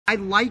I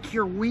like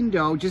your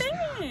window. Just,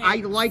 Thanks. I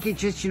like it.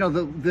 Just, you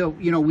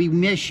know, we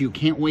miss you.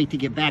 Can't wait to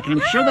get back. And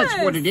I'm sure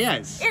that's what it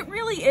is. It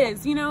really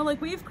is. You know, like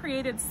we've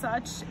created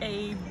such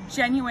a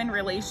genuine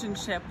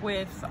relationship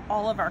with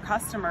all of our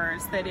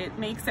customers that it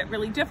makes it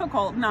really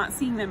difficult not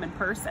seeing them in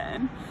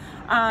person.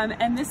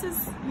 And this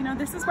is, you know,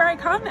 this is where I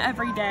come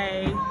every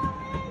day.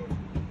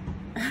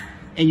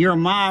 And you're a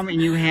mom, and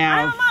you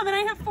have... I'm a mom, and I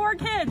have 4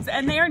 kids,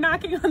 and they are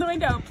knocking on the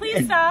window.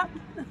 Please stop.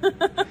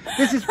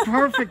 This is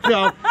perfect,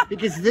 though,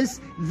 because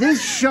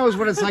this shows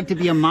what it's like to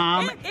be a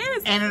mom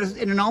and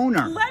an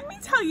owner. Let me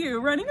tell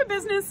you, running a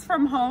business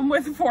from home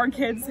with 4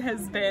 kids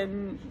has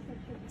been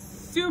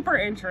super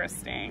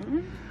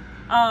interesting.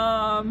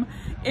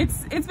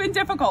 It's been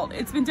difficult.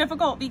 It's been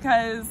difficult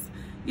because,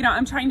 you know,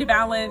 I'm trying to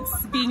balance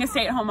being a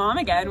stay-at-home mom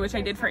again, which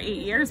I did for 8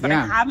 years, but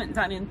I haven't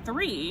done in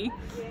 3,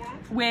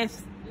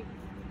 with,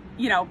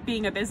 you know,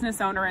 being a business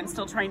owner and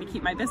still trying to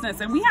keep my business.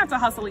 And we have to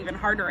hustle even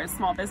harder as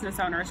small business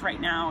owners right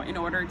now in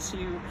order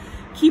to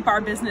keep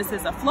our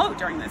businesses afloat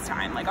during this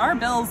time. Like, our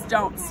bills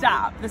don't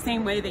stop the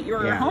same way that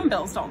your home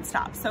bills don't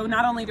stop. So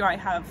not only do I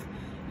have,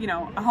 you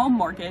know, a home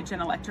mortgage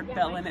and electric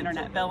bill and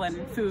internet bill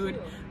and food,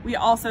 we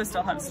also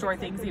still have store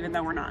things even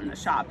though we're not in the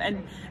shop.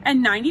 And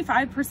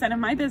 95% of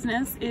my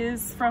business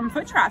is from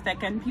foot traffic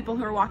and people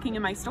who are walking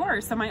in my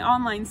stores. So my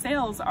online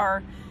sales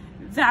are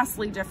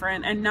vastly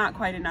different and not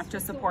quite enough to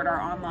support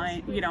our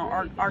online, you know,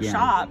 our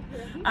shop.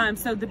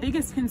 So the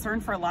biggest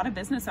concern for a lot of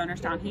business owners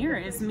down here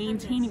is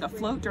maintaining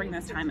afloat during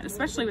this time, and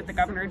especially with the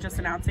governor just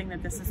announcing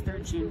that this is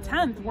through June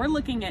 10th, we're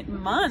looking at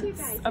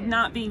months of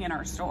not being in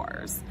our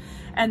stores.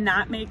 And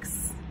that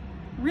makes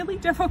really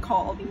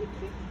difficult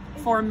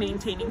for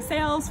maintaining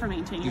sales, for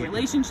maintaining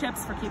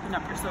relationships, for keeping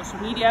up your social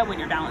media when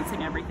you're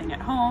balancing everything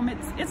at home.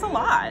 It's a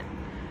lot.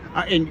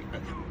 And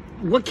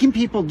what can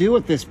people do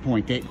at this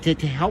point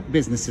to help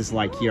businesses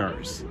like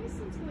yours?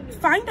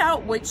 Find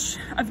out which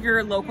of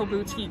your local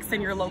boutiques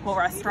and your local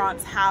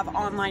restaurants have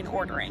online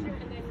ordering,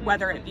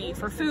 whether it be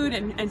for food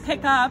and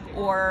pickup,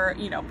 or,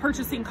 you know,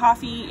 purchasing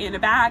coffee in a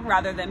bag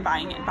rather than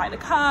buying it by the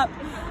cup,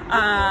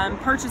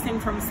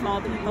 purchasing from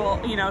small people,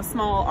 you know,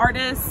 small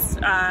artists,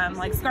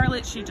 like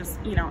Scarlett. She just,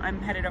 you know,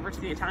 I'm headed over to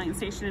the Italian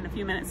station in a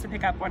few minutes to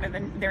pick up one of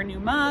their new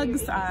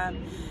mugs.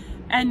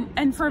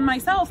 And for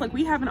myself, like,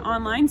 we have an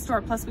online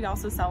store, plus we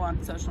also sell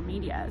on social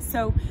media.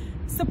 So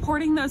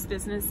supporting those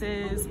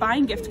businesses,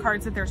 buying gift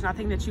cards if there's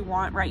nothing that you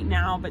want right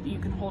now, but you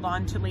can hold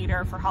on to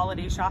later for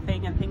holiday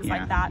shopping and things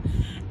like that.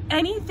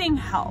 Anything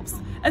helps,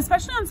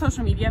 especially on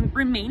social media.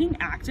 Remaining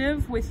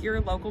active with your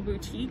local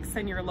boutiques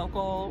and your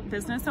local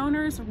business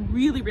owners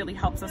really, really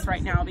helps us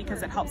right now,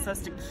 because it helps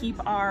us to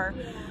keep our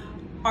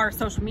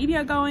social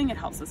media going. It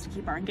helps us to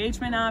keep our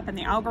engagement up, and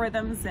the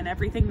algorithms and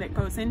everything that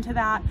goes into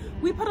that.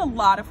 We put a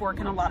lot of work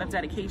and a lot of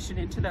dedication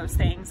into those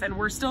things, and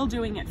we're still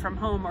doing it from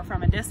home or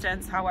from a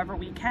distance, however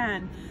we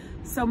can.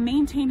 So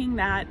maintaining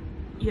that,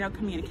 you know,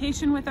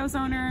 communication with those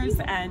owners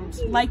and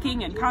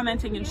liking and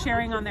commenting and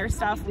sharing on their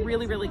stuff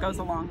really, really goes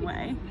a long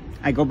way.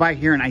 I go by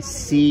here and I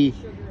see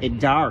it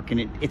dark,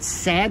 and it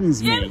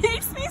saddens me. It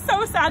makes me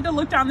so sad to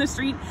look down the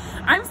street.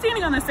 I'm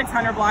standing on the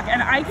 600 block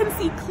and I can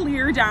see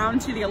clear down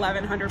to the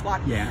 1100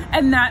 block.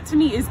 And that to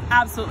me is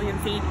absolutely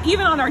insane.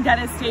 Even on our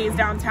deadest days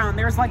downtown,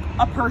 there's like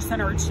a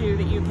person or two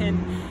that you can,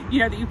 you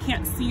know, that you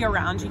can't see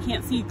around. You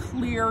can't see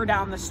clear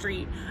down the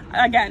street.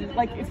 Again,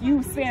 like, if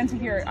you span to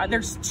here,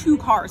 there's 2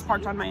 cars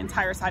parked on my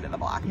entire side of the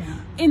block.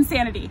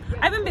 Insanity.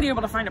 I haven't been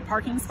able to find a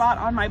parking spot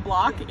on my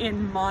block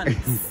in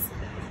months.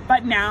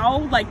 But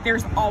now, like,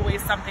 there's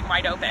always something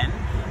wide open.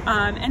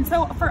 And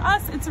so for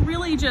us, it's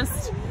really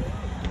just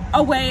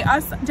a way,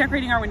 us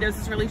decorating our windows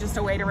is really just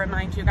a way to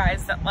remind you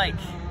guys that, like,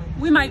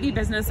 we might be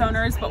business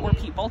owners, but we're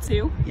people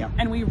too.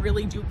 And we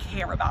really do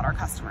care about our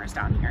customers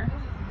down here.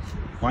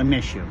 Well, I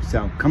miss you,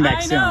 so come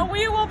back soon. I know,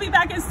 we will be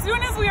back as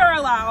soon as we are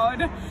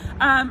allowed.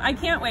 I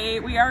can't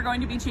wait. We are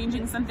going to be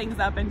changing some things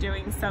up and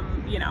doing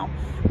some, you know,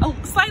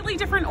 slightly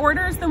different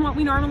orders than what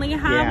we normally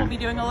have. We'll be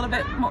doing a little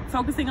bit more,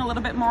 focusing a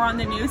little bit more on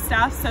the new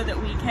stuff, so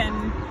that we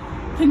can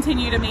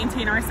continue to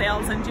maintain our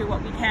sales and do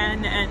what we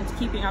can, and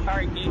keeping up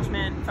our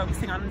engagement,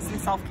 focusing on some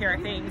self-care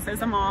things.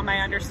 As a mom, I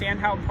understand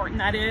how important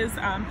that is.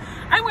 I'm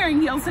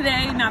wearing heels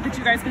today, not that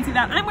you guys can see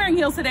that. I'm wearing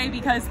heels today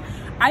because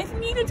I've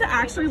needed to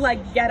actually,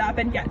 like, get up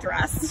and get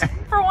dressed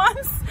for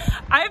once.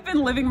 I've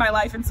been living my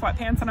life in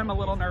sweatpants, and I'm a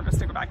little nervous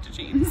to go back to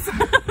jeans.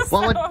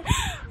 Well,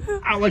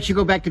 I'll let you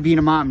go back to being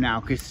a mom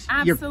now, because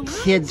your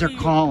kids are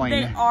calling.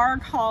 They are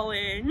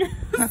calling.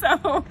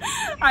 So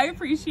I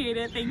appreciate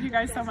it. Thank you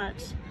guys so much.